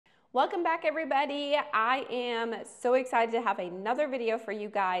Welcome back, everybody. I am so excited to have another video for you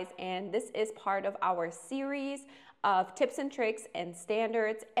guys, and this is part of our series of tips and tricks and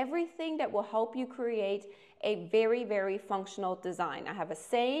standards, everything that will help you create a very functional design. I have a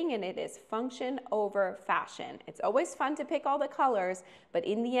saying, and it is function over fashion. It's always fun to pick all the colors, but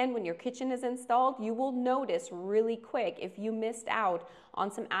in the end, when your kitchen is installed, you will notice really quick if you missed out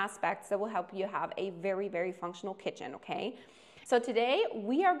on some aspects that will help you have a very functional kitchen, okay? So today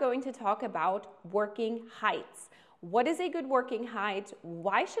we are going to talk about working heights. What is a good working height?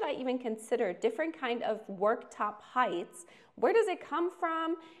 Why should I even consider different kind of worktop heights? Where does it come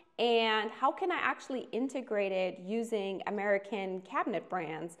from? And how can I actually integrate it using American cabinet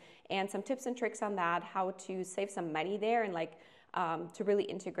brands? And some tips and tricks on that, how to save some money there and to really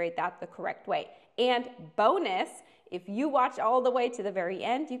integrate that the correct way. And bonus, if you watch all the way to the very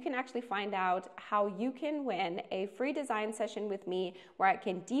end, you can actually find out how you can win a free design session with me where I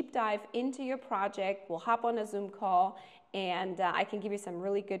can deep dive into your project. We'll hop on a Zoom call and I can give you some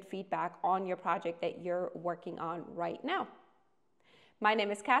really good feedback on your project that you're working on right now. My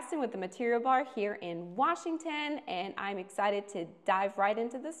name is Kerstin with the Material Bar here in Washington, and I'm excited to dive right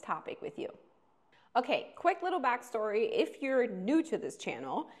into this topic with you. Okay, quick little backstory if you're new to this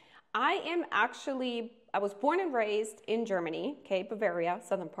channel. I was born and raised in Germany, okay, Bavaria,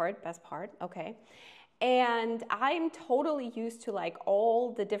 southern part, best part, okay. And I'm totally used to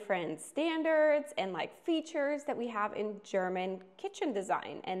all the different standards and features that we have in German kitchen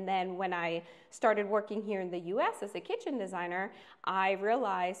design. And then when I started working here in the US as a kitchen designer, I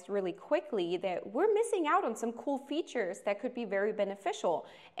realized really quickly that we're missing out on some cool features that could be very beneficial.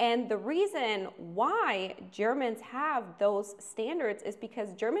 And the reason why Germans have those standards is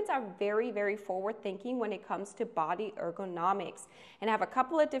because Germans are very forward thinking when it comes to body ergonomics. And I have a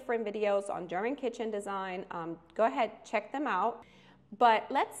couple of different videos on German kitchen design. Go ahead, check them out. But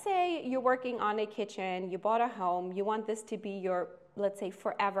let's say you're working on a kitchen, you bought a home, you want this to be your, let's say,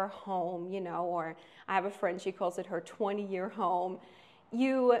 forever home, or I have a friend, she calls it her 20-year home.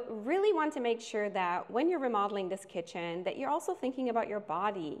 You really want to make sure that when you're remodeling this kitchen, that you're also thinking about your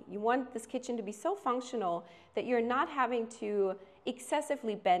body. You want this kitchen to be so functional that you're not having to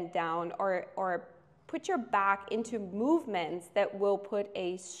excessively bend down or put your back into movements that will put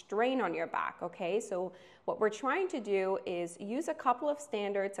a strain on your back, okay? So what we're trying to do is use a couple of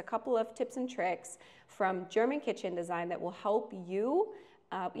standards, a couple of tips and tricks from German kitchen design that will help you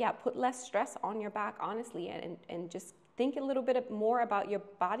put less stress on your back, honestly, and just think a little bit more about your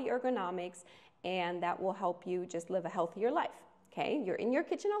body ergonomics, and that will help you just live a healthier life. Okay, you're in your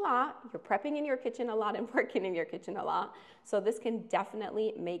kitchen a lot, you're prepping in your kitchen a lot and working in your kitchen a lot. So this can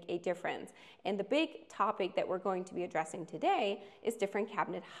definitely make a difference. And the big topic that we're going to be addressing today is different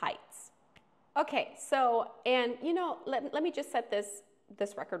cabinet heights. Okay, so, and let me just set this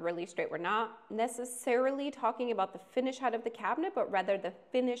record really straight. We're not necessarily talking about the finish height of the cabinet, but rather the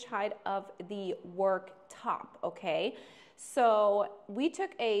finish height of the worktop, okay? So we took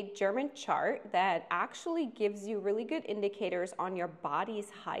a German chart that actually gives you really good indicators on your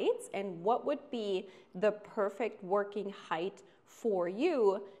body's heights and what would be the perfect working height for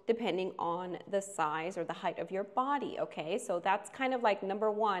you depending on the size or the height of your body, okay? So that's kind of number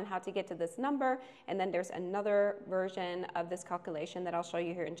one, how to get to this number, and then there's another version of this calculation that I'll show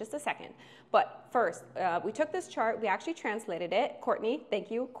you here in just a second. But first, we took this chart, we actually translated it. Courtney, thank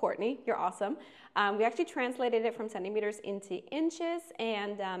you, Courtney, you're awesome. We actually translated it from centimeters into inches,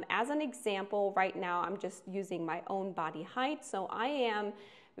 and as an example, right now I'm just using my own body height, so I am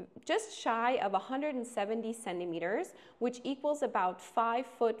just shy of 170 centimeters, which equals about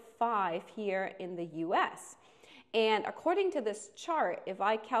 5'5" here in the US. And according to this chart, if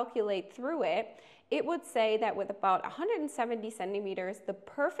I calculate through it, it would say that with about 170 centimeters, the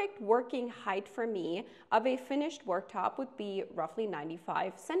perfect working height for me of a finished worktop would be roughly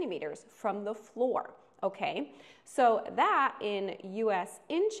 95 centimeters from the floor. Okay, so that in US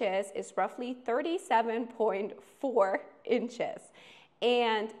inches is roughly 37.4 inches.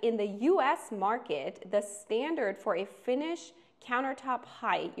 And in the US market, the standard for a finished countertop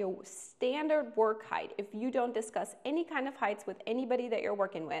height, your standard work height, if you don't discuss any kind of heights with anybody that you're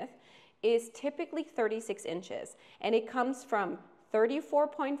working with, is typically 36 inches. And it comes from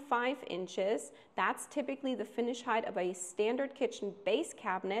 34.5 inches. That's typically the finish height of a standard kitchen base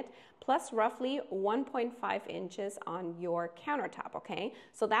cabinet, plus roughly 1.5 inches on your countertop, okay?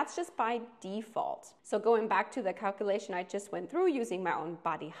 So that's just by default. So going back to the calculation I just went through using my own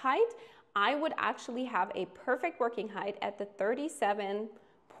body height, I would actually have a perfect working height at the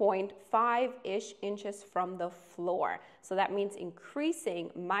 37.5-ish inches from the floor. So that means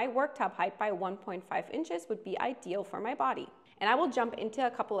increasing my worktop height by 1.5 inches would be ideal for my body. And I will jump into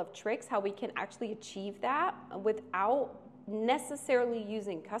a couple of tricks how we can actually achieve that without necessarily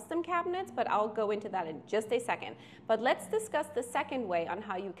using custom cabinets, but I'll go into that in just a second. But let's discuss the second way on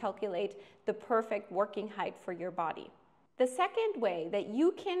how you calculate the perfect working height for your body. The second way that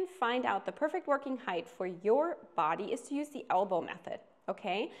you can find out the perfect working height for your body is to use the elbow method,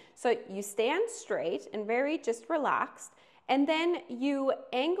 okay? So you stand straight and very just relaxed, and then you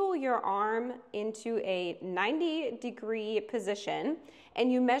angle your arm into a 90-degree position,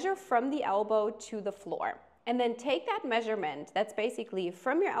 and you measure from the elbow to the floor. And then take that measurement, that's basically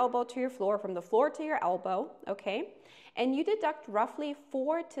from your elbow to your floor, from the floor to your elbow, okay? And you deduct roughly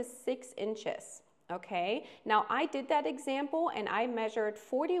 4 to 6 inches. Okay, now I did that example and I measured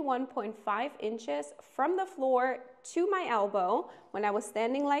 41.5 inches from the floor to my elbow when I was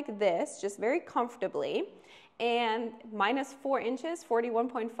standing like this, just very comfortably. And minus 4 inches,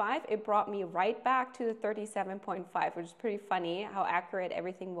 41.5, it brought me right back to the 37.5, which is pretty funny how accurate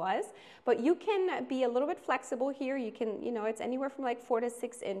everything was. But you can be a little bit flexible here. You can, it's anywhere from like 4 to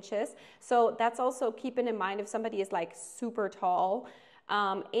 6 inches. So that's also keeping in mind if somebody is like super tall.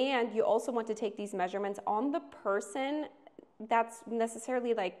 And you also want to take these measurements on the person that's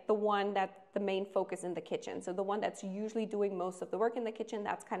necessarily like the one that's the main focus in the kitchen. So the one that's usually doing most of the work in the kitchen,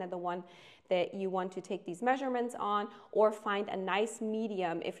 that's kind of the one that you want to take these measurements on, or find a nice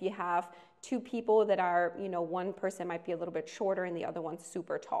medium if you have two people that are, one person might be a little bit shorter and the other one's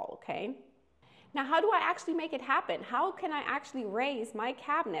super tall, okay? Now, how do I actually make it happen? How can I actually raise my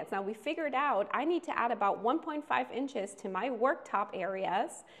cabinets? Now, we figured out I need to add about 1.5 inches to my worktop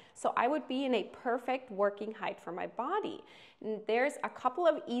areas, so I would be in a perfect working height for my body. And there's a couple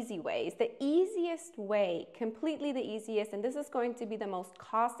of easy ways. The easiest way, completely the easiest, and this is going to be the most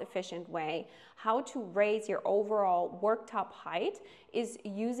cost-efficient way, how to raise your overall worktop height is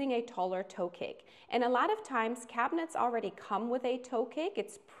using a taller toe kick. And a lot of times cabinets already come with a toe kick.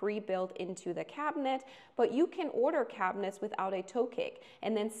 It's pre-built into the cabinet, but you can order cabinets without a toe kick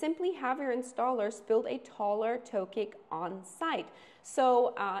and then simply have your installers build a taller toe kick on site.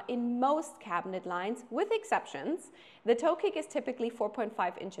 So in most cabinet lines, with exceptions, the toe kick is typically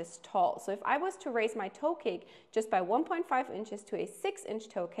 4.5 inches tall. So if I was to raise my toe kick just by 1.5 inches to a 6-inch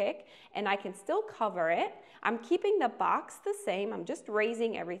toe kick, and I can still cover it, I'm keeping the box the same, I'm just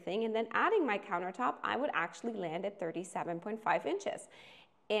raising everything, and then adding my countertop, I would actually land at 37.5 inches.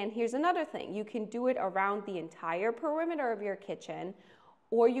 And here's another thing, you can do it around the entire perimeter of your kitchen,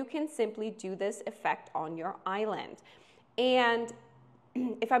 or you can simply do this effect on your island. And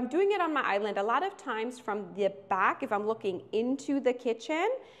if I'm doing it on my island, a lot of times from the back, if I'm looking into the kitchen,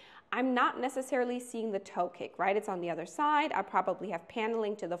 I'm not necessarily seeing the toe kick, right? It's on the other side. I probably have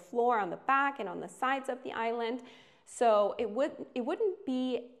paneling to the floor on the back and on the sides of the island. So it wouldn't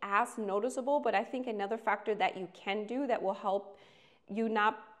be as noticeable, but I think another factor that you can do that will help you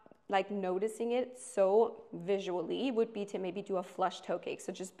not like noticing it so visually would be to maybe do a flush toe kick.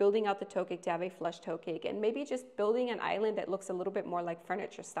 So just building out the toe kick to have a flush toe kick, and maybe just building an island that looks a little bit more like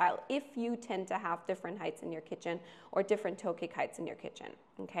furniture style if you tend to have different heights in your kitchen or different toe kick heights in your kitchen,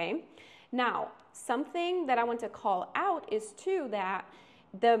 okay? Now, something that I want to call out is too that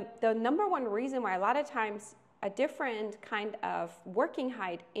the number one reason why a lot of times a different kind of working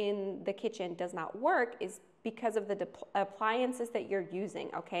height in the kitchen does not work is because of the appliances that you're using,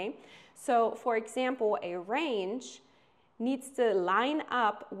 okay? So for example, a range needs to line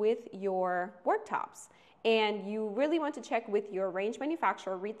up with your worktops. And you really want to check with your range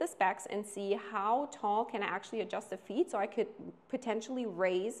manufacturer, read the specs, and see how tall can I actually adjust the feet so I could potentially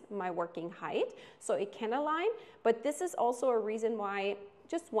raise my working height so it can align. But this is also a reason why,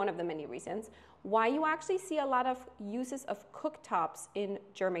 just one of the many reasons, why you actually see a lot of uses of cooktops in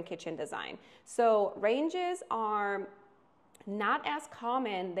German kitchen design. So ranges are not as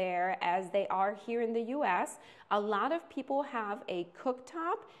common there as they are here in the US. A lot of people have a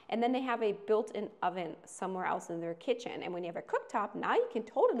cooktop and then they have a built-in oven somewhere else in their kitchen. And when you have a cooktop, now you can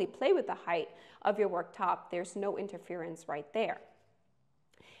totally play with the height of your worktop. There's no interference right there.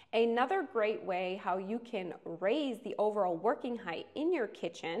 Another great way how you can raise the overall working height in your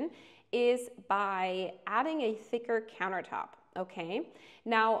kitchen is by adding a thicker countertop, okay?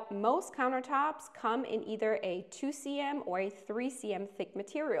 Now, most countertops come in either a 2 cm or a 3 cm thick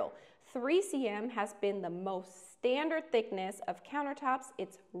material. 3 cm has been the most standard thickness of countertops.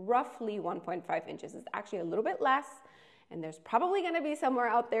 It's roughly 1.5 inches. It's actually a little bit less, and there's probably gonna be somewhere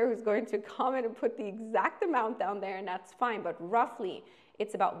out there who's going to comment and put the exact amount down there, and that's fine, but roughly,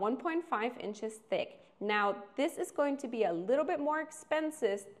 it's about 1.5 inches thick. Now, this is going to be a little bit more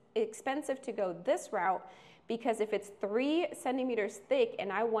expensive to go this route because if it's 3 centimeters thick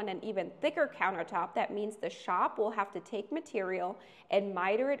and I want an even thicker countertop, that means the shop will have to take material and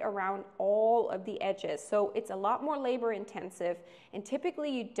miter it around all of the edges. So it's a lot more labor intensive, and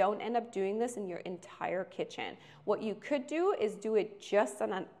typically you don't end up doing this in your entire kitchen. What you could do is do it just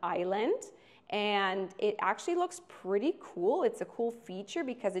on an island, and it actually looks pretty cool. It's a cool feature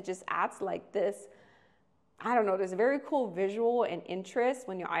because it just adds like this, I don't know, there's a very cool visual and interest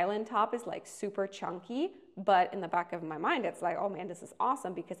when your island top is like super chunky, but in the back of my mind, it's like, oh man, this is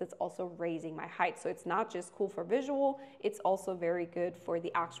awesome because it's also raising my height. So it's not just cool for visual, it's also very good for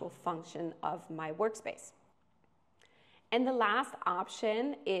the actual function of my workspace. And the last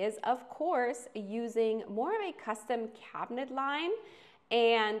option is, of course, using more of a custom cabinet line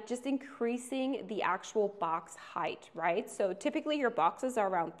and just increasing the actual box height, right? So typically your boxes are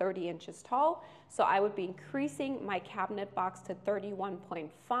around 30 inches tall. So I would be increasing my cabinet box to 31.5.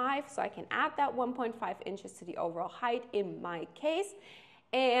 So I can add that 1.5 inches to the overall height in my case.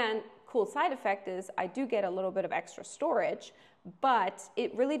 And cool side effect is I do get a little bit of extra storage, but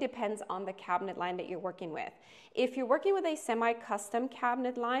it really depends on the cabinet line that you're working with. If you're working with a semi-custom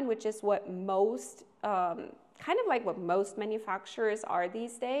cabinet line, which is what most, kind of like what most manufacturers are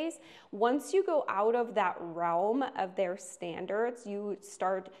these days, once you go out of that realm of their standards, you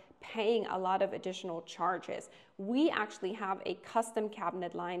start paying a lot of additional charges. We actually have a custom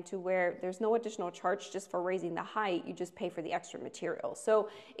cabinet line to where there's no additional charge just for raising the height, you just pay for the extra material. So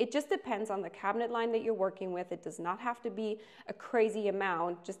it just depends on the cabinet line that you're working with. It does not have to be a crazy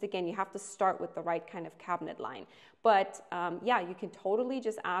amount. Just again, you have to start with the right kind of cabinet line. But yeah, you can totally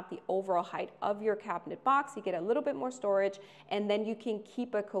just add the overall height of your cabinet box. You get a little bit more storage, and then you can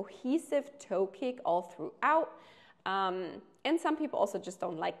keep a cohesive toe kick all throughout. And some people also just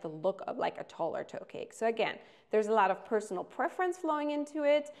don't like the look of like a taller toe cake. So again, there's a lot of personal preference flowing into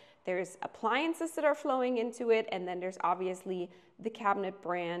it. There's appliances that are flowing into it. And then there's obviously the cabinet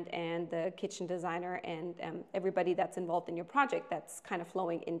brand and the kitchen designer and everybody that's involved in your project that's kind of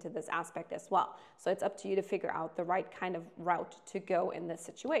flowing into this aspect as well. So it's up to you to figure out the right kind of route to go in this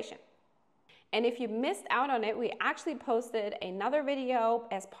situation. And if you missed out on it, we actually posted another video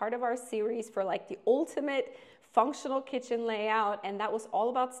as part of our series for like the ultimate functional kitchen layout, and that was all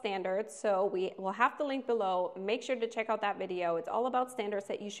about standards. So we will have the link below. Make sure to check out that video. It's all about standards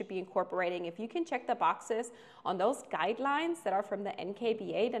that you should be incorporating. If you can check the boxes on those guidelines that are from the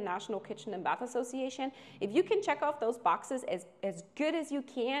NKBA, the National Kitchen and Bath Association, if you can check off those boxes as good as you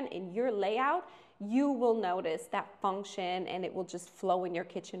can in your layout, you will notice that function and it will just flow in your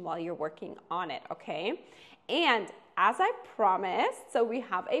kitchen while you're working on it, okay? And as I promised, so we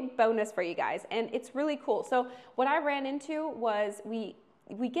have a bonus for you guys, and it's really cool. So what I ran into was we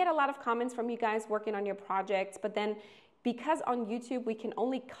get a lot of comments from you guys working on your projects, but then because on YouTube we can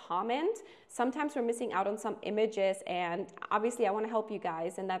only comment, sometimes we're missing out on some images, and obviously I want to help you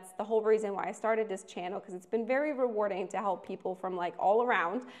guys, and that's the whole reason why I started this channel, because it's been very rewarding to help people from like all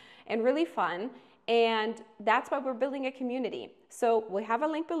around and really fun. And that's why we're building a community. So we have a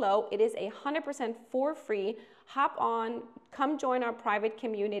link below. It is 100% for free. Hop on, come join our private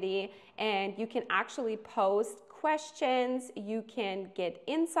community, and you can actually post questions. You can get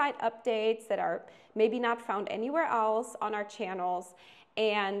inside updates that are maybe not found anywhere else on our channels.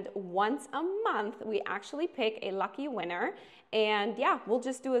 And once a month, we actually pick a lucky winner. And yeah, we'll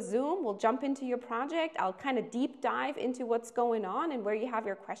just do a Zoom. We'll jump into your project. I'll kind of deep dive into what's going on and where you have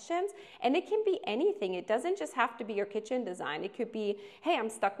your questions. And it can be anything. It doesn't just have to be your kitchen design. It could be, hey, I'm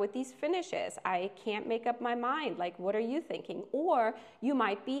stuck with these finishes. I can't make up my mind. Like, what are you thinking? Or you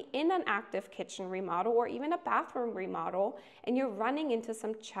might be in an active kitchen remodel or even a bathroom remodel, and you're running into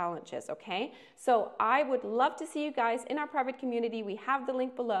some challenges, okay? So I would love to see you guys in our private community. We have the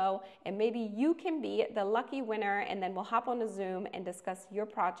link below, and maybe you can be the lucky winner, and then we'll hop on a Zoom and discuss your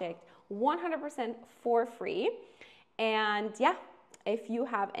project 100% for free. And yeah, if you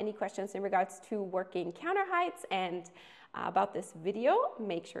have any questions in regards to working counter heights and about this video,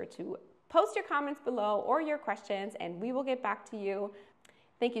 make sure to post your comments below or your questions, and we will get back to you.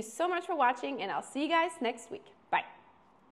 Thank you so much for watching, and I'll see you guys next week. Bye.